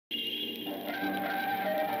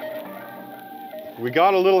We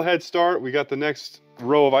got a little head start. We got the next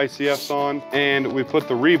row of ICFs on, and we put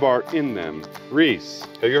the rebar in them. Reese,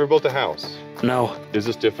 have you ever built a house? No. Is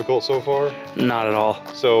this difficult so far? Not at all.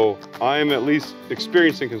 So I'm at least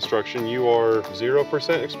experienced in construction. You are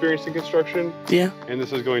 0% experienced in construction? Yeah. And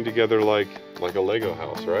this is going together like a Lego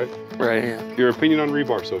house, right? Right, yeah. Your opinion on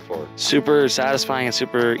rebar so far? Super satisfying and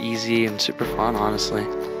super easy and super fun, honestly.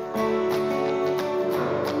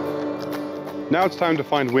 Now it's time to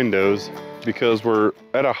find windows, because we're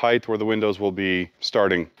at a height where the windows will be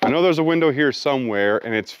starting. I know there's a window here somewhere,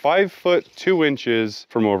 and it's 5 foot 2 inches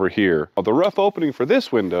from over here. Well, the rough opening for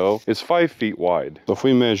this window is 5 feet wide. So if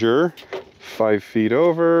we measure 5 feet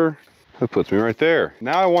over, that puts me right there.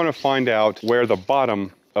 Now I want to find out where the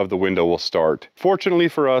bottom of the window will start. Fortunately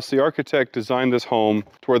for us, the architect designed this home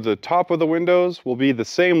to where the top of the windows will be the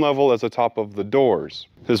same level as the top of the doors.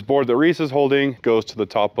 This board that Reese is holding goes to the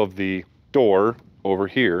top of the door over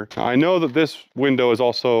here. Now, I know that this window is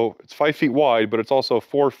also, it's 5 feet wide, but it's also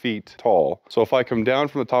 4 feet tall. So if I come down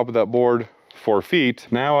from the top of that board 4 feet,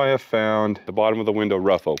 now I have found the bottom of the window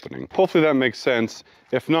rough opening. Hopefully that makes sense.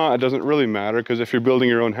 If not, it doesn't really matter, because if you're building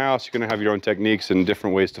your own house, you're gonna have your own techniques and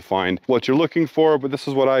different ways to find what you're looking for, but this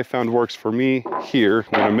is what I found works for me here.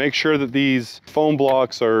 I'm gonna make sure that these foam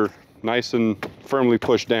blocks are nice and firmly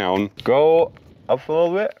pushed down. Go up a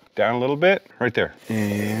little bit, down a little bit, right there.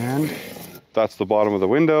 And that's the bottom of the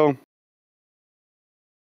window.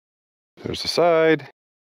 There's the side.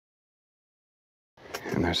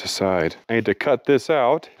 And there's the side. I need to cut this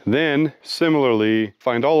out. Then, similarly,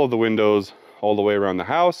 find all of the windows all the way around the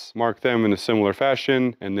house, mark them in a similar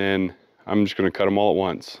fashion, and then I'm just gonna cut them all at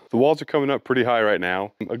once. The walls are coming up pretty high right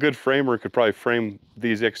now. A good framer could probably frame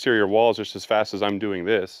these exterior walls just as fast as I'm doing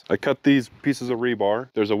this. I cut these pieces of rebar.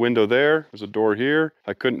 There's a window there, there's a door here.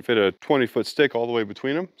 I couldn't fit a 20-foot stick all the way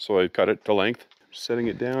between them, so I cut it to length. Setting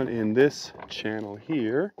it down in this channel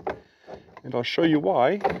here, and I'll show you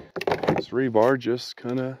why. This rebar just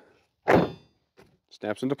kinda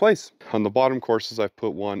snaps into place. On the bottom courses, I've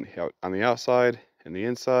put one out on the outside and the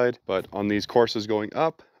inside, but on these courses going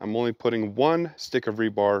up, I'm only putting 1 stick of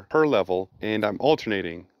rebar per level, and I'm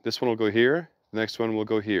alternating. This one will go here, the next one will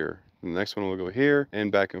go here, and the next one will go here,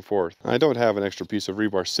 and back and forth. I don't have an extra piece of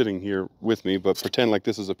rebar sitting here with me, but pretend like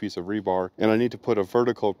this is a piece of rebar, and I need to put a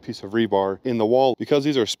vertical piece of rebar in the wall. Because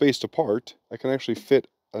these are spaced apart, I can actually fit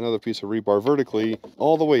another piece of rebar vertically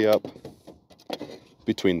all the way up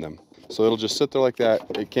between them. So it'll just sit there like that.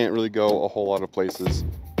 It can't really go a whole lot of places.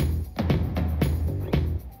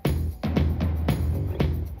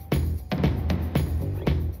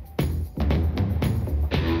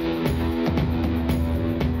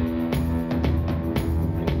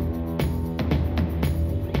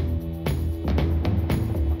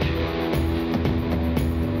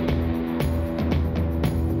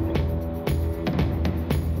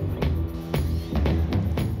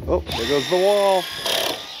 Oh, there goes the wall.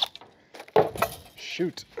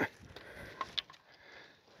 Shoot.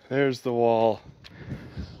 There's the wall.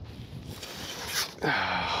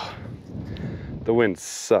 The wind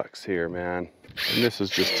sucks here, man. And this is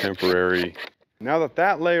just temporary. Now that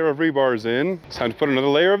that layer of rebar is in, it's time to put another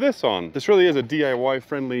layer of this on. This really is a DIY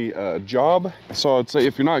friendly job. So I'd say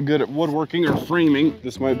if you're not good at woodworking or framing,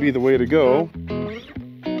 this might be the way to go.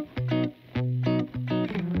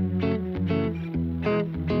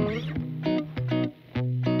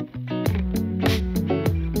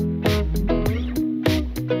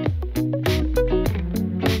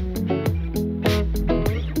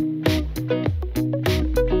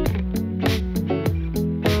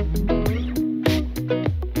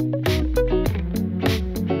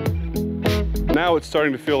 Now it's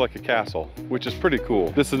starting to feel like a castle, which is pretty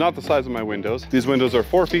cool. This is not the size of my windows. These windows are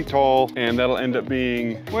 4 feet tall, and that'll end up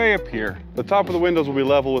being way up here. The top of the windows will be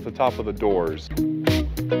level with the top of the doors.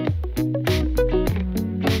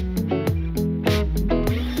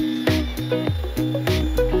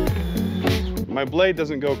 My blade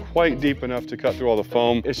doesn't go quite deep enough to cut through all the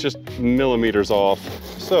foam. It's just millimeters off.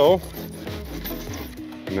 So,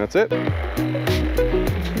 and that's it.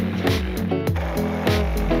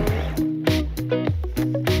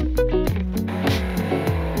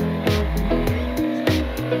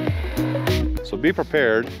 So be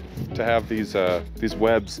prepared to have these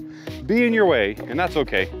webs be in your way, and that's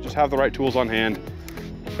okay. Just have the right tools on hand.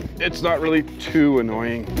 It's not really too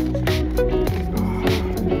annoying.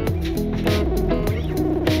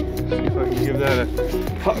 See if I can give that a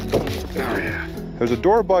pop. Oh yeah, There's a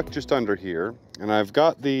door buck just under here, and I've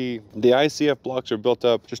got the ICF blocks are built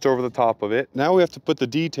up just over the top of it. Now we have to put the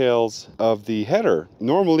details of the header.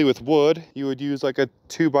 Normally with wood, you would use like a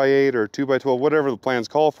 2x8 or 2x12, whatever the plans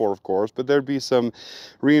call for, of course, but there'd be some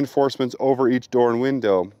reinforcements over each door and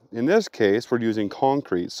window. In this case, we're using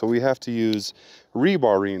concrete, so we have to use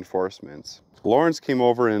rebar reinforcements. Lawrence came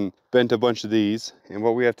over and bent a bunch of these, and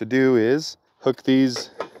what we have to do is hook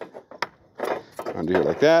these under here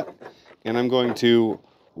like that, and I'm going to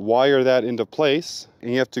wire that into place,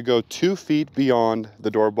 and you have to go 2 feet beyond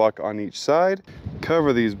the door buck on each side.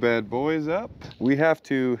 Cover these bad boys up. We have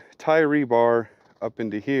to tie rebar up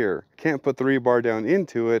into here. Can't put the rebar down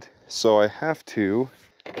into it, so I have to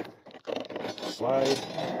slide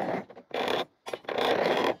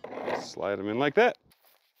them in like that.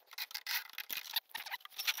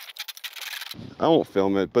 I won't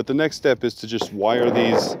film it, but the next step is to just wire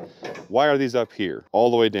these up here,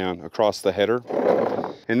 all the way down across the header.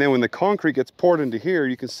 And then when the concrete gets poured into here,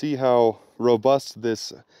 you can see how robust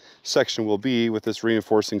this section will be with this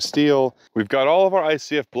reinforcing steel. We've got all of our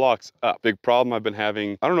ICF blocks up. Big problem I've been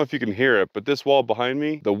having, I don't know if you can hear it, but this wall behind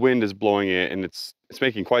me, the wind is blowing it and it's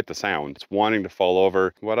making quite the sound. It's wanting to fall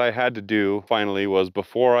over. What I had to do finally was,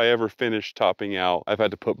 before I ever finished topping out, I've had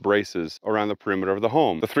to put braces around the perimeter of the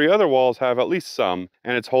home. The 3 other walls have at least some,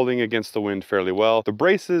 and it's holding against the wind fairly well. The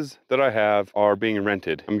braces that I have are being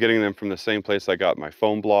rented. I'm getting them from the same place I got my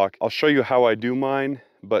foam block. I'll show you how I do mine.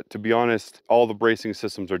 But to be honest, all the bracing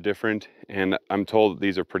systems are different, and I'm told that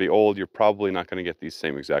these are pretty old. You're probably not going to get these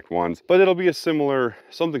same exact ones, but it'll be a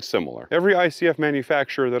something similar. Every ICF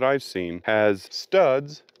manufacturer that I've seen has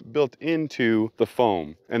studs built into the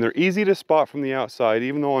foam, and they're easy to spot from the outside,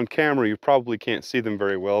 even though on camera you probably can't see them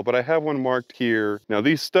very well, but I have one marked here. Now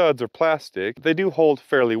these studs are plastic. They do hold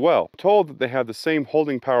fairly well. I'm told that they have the same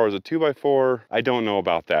holding power as a 2x4. I don't know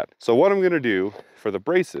about that. So what I'm going to do for the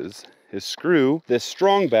braces is screw this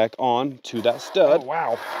strong back on to that stud. Oh,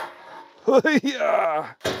 wow. Yeah.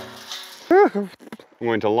 I'm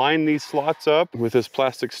going to line these slots up with this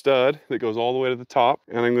plastic stud that goes all the way to the top,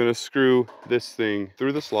 and I'm going to screw this thing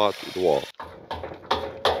through the slot through the wall.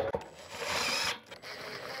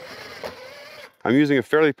 I'm using a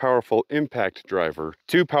fairly powerful impact driver,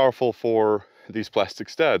 too powerful for these plastic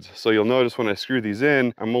studs. So you'll notice when I screw these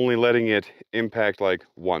in, I'm only letting it impact like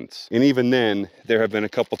once. And even then, there have been a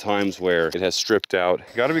couple times where it has stripped out.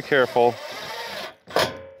 You gotta be careful.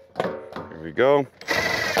 Here we go.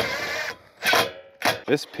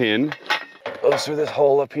 This pin goes through this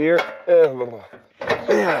hole up here.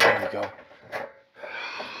 Yeah, there we go.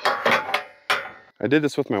 I did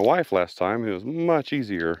this with my wife last time, and it was much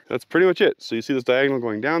easier. That's pretty much it. So you see this diagonal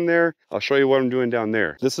going down there. I'll show you what I'm doing down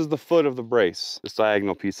there. This is the foot of the brace, this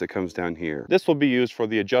diagonal piece that comes down here. This will be used for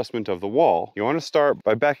the adjustment of the wall. You want to start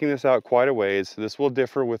by backing this out quite a ways. This will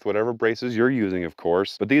differ with whatever braces you're using, of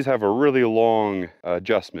course, but these have a really long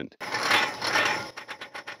adjustment.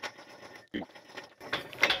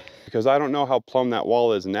 Because I don't know how plumb that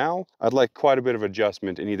wall is now, I'd like quite a bit of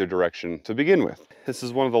adjustment in either direction to begin with. This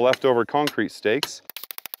is one of the leftover concrete stakes.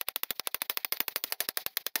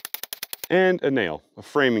 And a nail, a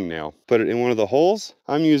framing nail. Put it in one of the holes.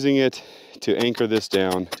 I'm using it to anchor this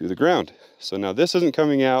down to the ground. So now this isn't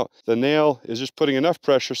coming out. The nail is just putting enough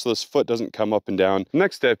pressure so this foot doesn't come up and down.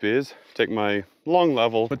 Next step is take my long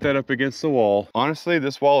level, put that up against the wall. Honestly,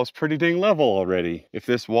 this wall is pretty dang level already. If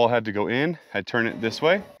this wall had to go in, I'd turn it this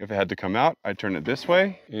way. If it had to come out, I'd turn it this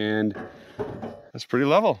way. And that's pretty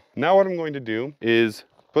level. Now what I'm going to do is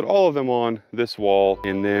put all of them on this wall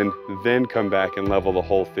and then come back and level the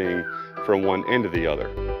whole thing from one end to the other.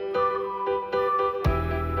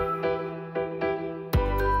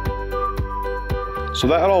 So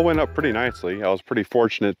that all went up pretty nicely. I was pretty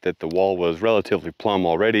fortunate that the wall was relatively plumb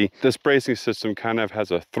already. This bracing system kind of has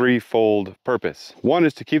a threefold purpose. One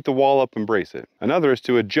is to keep the wall up and brace it. Another is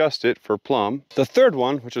to adjust it for plumb. The third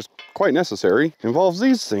one, which is quite necessary, involves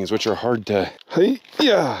these things, which are hard to, hey,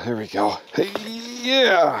 yeah, there we go. Hey,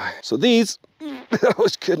 yeah. So these, oh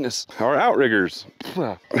goodness, are outriggers.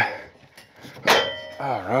 All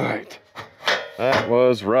right, that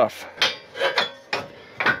was rough.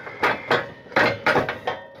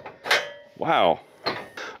 Wow,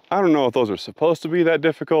 I don't know if those are supposed to be that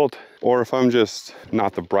difficult or if I'm just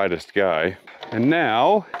not the brightest guy. And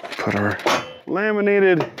now, put our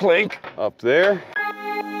laminated plank up there.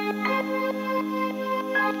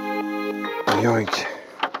 Yoink.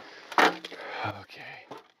 Okay.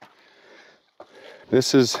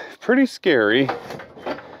 This is pretty scary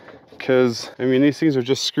because, I mean, these things are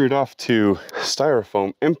just screwed off to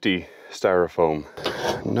styrofoam, empty styrofoam.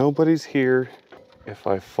 Nobody's here if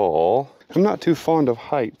I fall. I'm not too fond of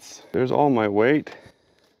heights. There's all my weight.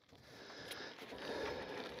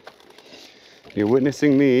 You're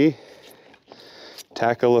witnessing me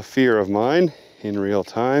tackle a fear of mine in real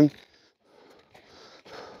time.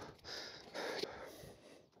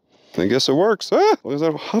 I guess it works. Ah, as long as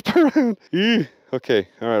I hop around. Okay,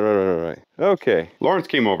 all right. Okay, Lawrence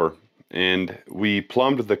came over and we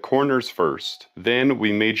plumbed the corners first. Then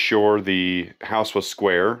we made sure the house was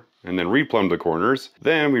square and then replumbed the corners.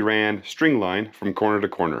 Then we ran string line from corner to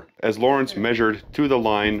corner. As Lawrence measured to the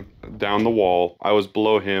line down the wall, I was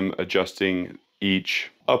below him adjusting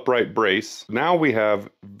each upright brace. Now we have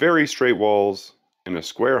very straight walls in a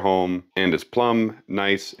square home, and it's plumb,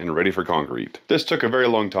 nice, and ready for concrete. This took a very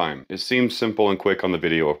long time. It seems simple and quick on the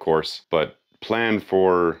video, of course, but plan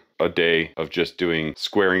for a day of just doing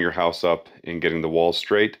squaring your house up and getting the walls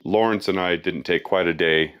straight. Lawrence and I didn't take quite a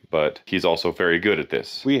day, but he's also very good at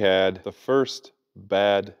this. We had the first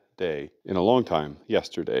bad day in a long time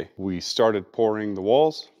yesterday. We started pouring the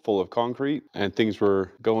walls full of concrete and things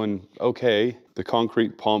were going okay. The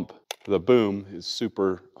concrete pump, the boom, is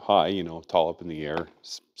super high, you know, tall up in the air,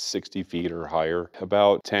 60 feet or higher.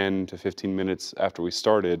 About 10 to 15 minutes after we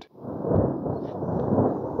started,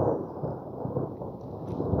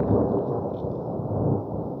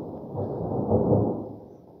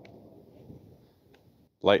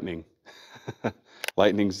 lightning.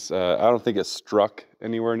 Lightning's, I don't think it struck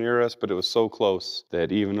anywhere near us, but it was so close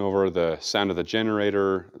that even over the sound of the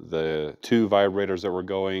generator, the two vibrators that were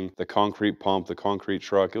going, the concrete pump, the concrete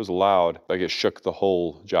truck, it was loud. Like it shook the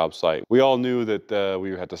whole job site. We all knew that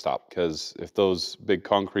we had to stop because if those big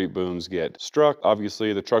concrete booms get struck,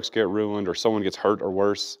 obviously the trucks get ruined or someone gets hurt or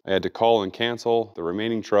worse. I had to call and cancel the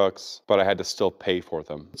remaining trucks, but I had to still pay for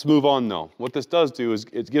them. Let's move on though. What this does do is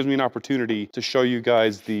it gives me an opportunity to show you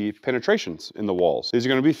guys the penetrations in the walls. These are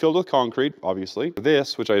going to be filled with concrete, obviously.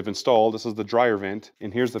 This, which I've installed, this is the dryer vent,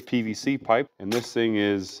 and here's the PVC pipe, and this thing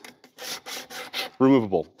is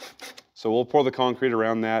removable. So we'll pour the concrete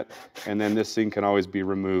around that, and then this thing can always be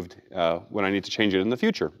removed when I need to change it in the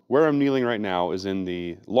future. Where I'm kneeling right now is in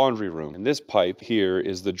the laundry room, and this pipe here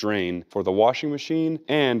is the drain for the washing machine,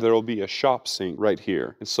 and there will be a shop sink right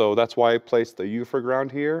here. And so that's why I placed the UFR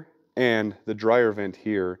ground here and the dryer vent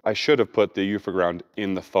here. I should have put the UFR ground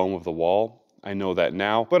in the foam of the wall. I know that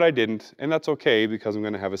now, but I didn't, and that's okay because I'm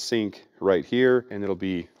gonna have a sink right here and it'll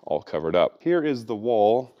be all covered up. Here is the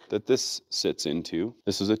wall that this sits into.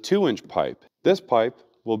 This is a 2-inch pipe. This pipe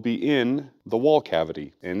will be in the wall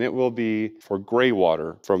cavity, and it will be for gray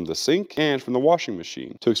water from the sink and from the washing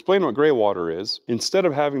machine. To explain what gray water is, instead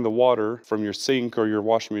of having the water from your sink or your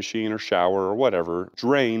washing machine or shower or whatever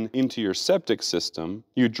drain into your septic system,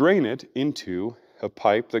 you drain it into a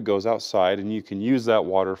pipe that goes outside, and you can use that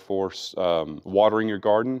water for watering your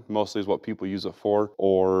garden, mostly is what people use it for,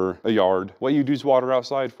 or a yard. What you use water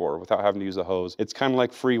outside for without having to use a hose. It's kind of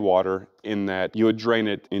like free water in that you would drain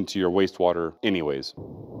it into your wastewater anyways.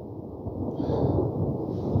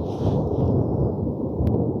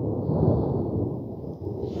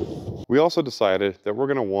 We also decided that we're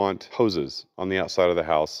gonna want hoses on the outside of the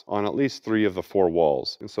house on at least 3 of the 4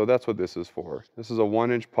 walls. And so that's what this is for. This is a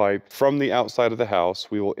 1-inch pipe. From the outside of the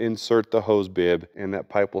house, we will insert the hose bib, and that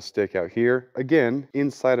pipe will stick out here, again,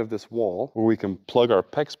 inside of this wall, where we can plug our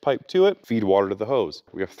PEX pipe to it, feed water to the hose.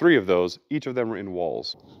 We have 3 of those. Each of them are in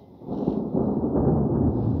walls.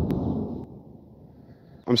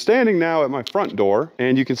 I'm standing now at my front door,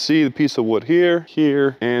 and you can see the piece of wood here,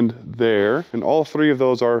 here, and there. And all 3 of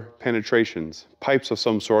those are penetrations, pipes of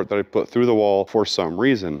some sort that I put through the wall for some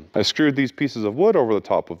reason. I screwed these pieces of wood over the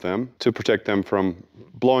top of them to protect them from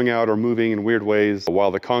blowing out or moving in weird ways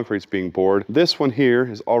while the concrete's being poured. This one here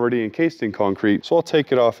is already encased in concrete, so I'll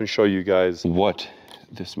take it off and show you guys what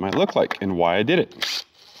this might look like and why I did it.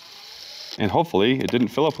 And hopefully it didn't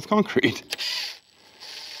fill up with concrete.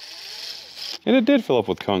 And it did fill up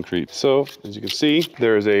with concrete. So as you can see,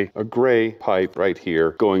 there is a gray pipe right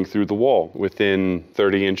here going through the wall within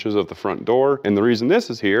 30 inches of the front door. And the reason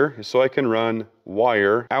this is here is so I can run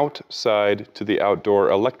wire outside to the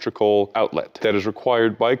outdoor electrical outlet that is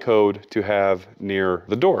required by code to have near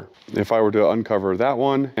the door. If I were to uncover that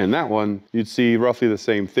one and that one, you'd see roughly the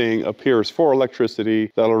same thing. Up here is for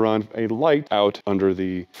electricity. That'll run a light out under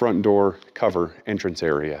the front door cover entrance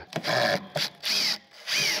area.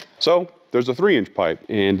 So there's a 3-inch pipe,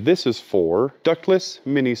 and this is for ductless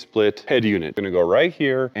mini split head unit. Gonna go right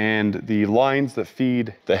here, and the lines that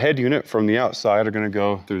feed the head unit from the outside are gonna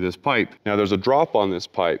go through this pipe. Now there's a drop on this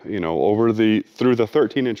pipe, you know, through the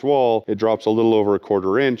 13-inch wall, it drops a little over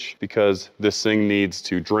 1/4 inch because this thing needs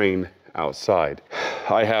to drain outside.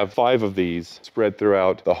 I have 5 of these spread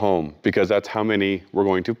throughout the home because that's how many we're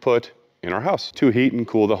going to put in our house to heat and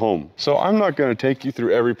cool the home. So I'm not gonna take you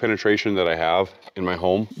through every penetration that I have in my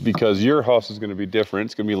home because your house is gonna be different.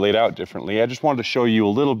 It's gonna be laid out differently. I just wanted to show you a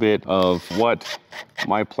little bit of what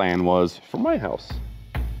my plan was for my house.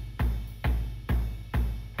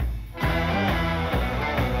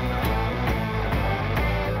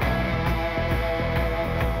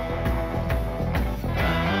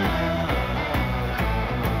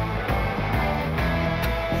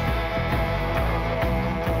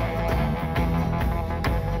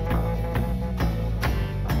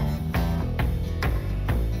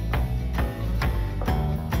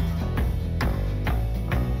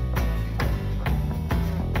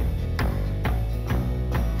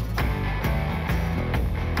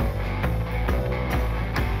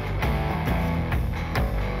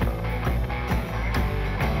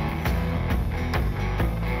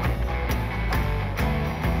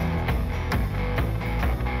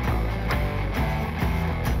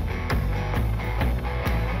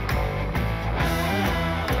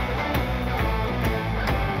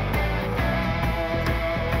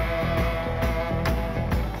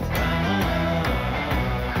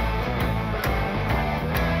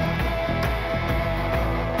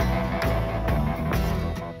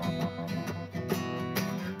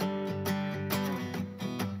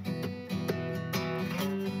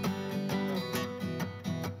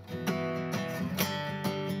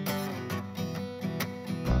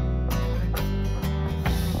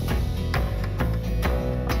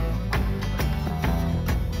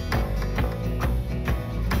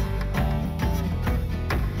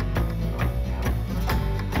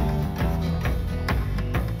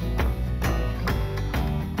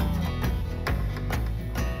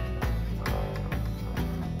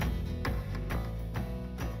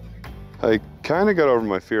 I kind of got over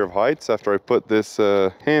my fear of heights after I put this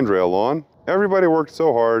handrail on. Everybody worked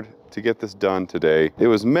so hard to get this done today. It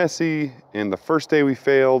was messy, and the first day we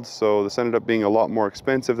failed, so this ended up being a lot more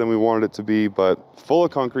expensive than we wanted it to be, but full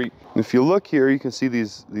of concrete. And if you look here, you can see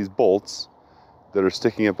these bolts that are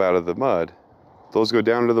sticking up out of the mud. Those go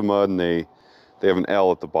down into the mud, and they have an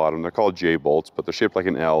L at the bottom. They're called J bolts, but they're shaped like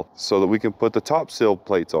an L so that we can put the top sill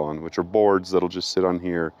plates on, which are boards that'll just sit on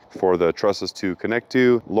here for the trusses to connect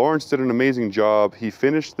to. Lawrence did an amazing job. He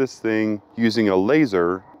finished this thing using a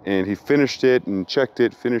laser, and he finished it and checked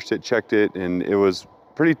it, finished it, checked it, and it was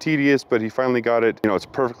pretty tedious, but he finally got it. You know, it's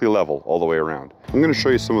perfectly level all the way around. I'm gonna show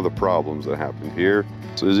you some of the problems that happened here.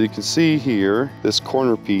 So as you can see here, this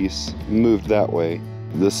corner piece moved that way.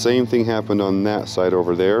 The same thing happened on that side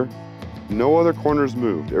over there. No other corners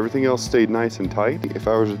moved. Everything else stayed nice and tight. If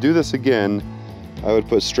I were to do this again, I would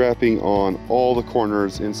put strapping on all the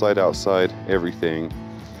corners, inside, outside, everything.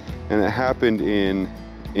 And it happened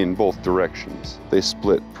in both directions. They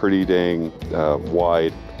split pretty dang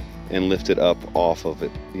wide and lifted up off of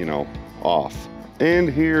it, you know, off. And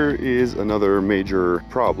here is another major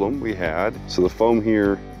problem we had. So the foam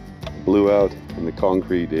here blew out and the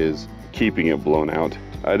concrete is keeping it blown out.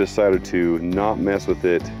 I decided to not mess with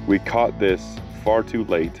it. We caught this far too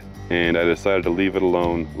late, and I decided to leave it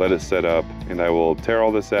alone, let it set up, and I will tear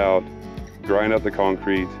all this out, grind up the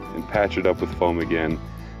concrete, and patch it up with foam again.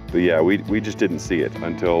 But yeah, we just didn't see it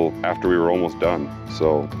until after we were almost done.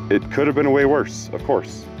 So it could have been way worse, of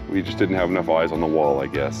course. We just didn't have enough eyes on the wall, I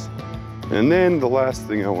guess. And then the last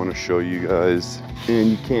thing I want to show you guys,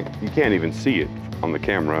 and you can't even see it on the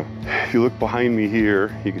camera. If you look behind me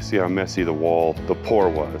here, you can see how messy the pour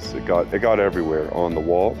was. It got everywhere on the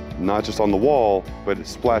wall. Not just on the wall, but it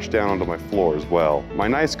splashed down onto my floor as well. My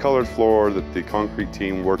nice colored floor that the concrete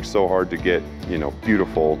team worked so hard to get, you know,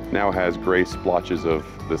 beautiful, now has gray splotches of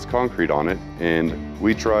this concrete on it. And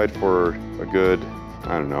we tried for a good,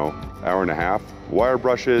 I don't know, hour and a half. Wire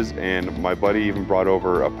brushes, and my buddy even brought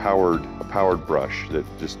over a powered brush that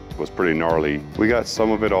just was pretty gnarly. We got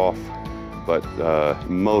some of it off, but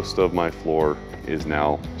most of my floor is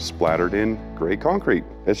now splattered in gray concrete.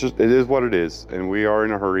 It is what it is, and we are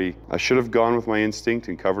in a hurry. I should have gone with my instinct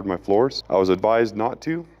and covered my floors. I was advised not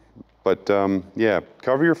to, but yeah,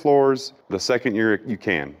 cover your floors the second you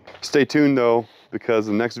can. Stay tuned though, because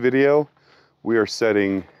the next video, we are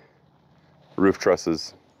setting roof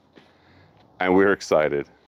trusses, and we're excited.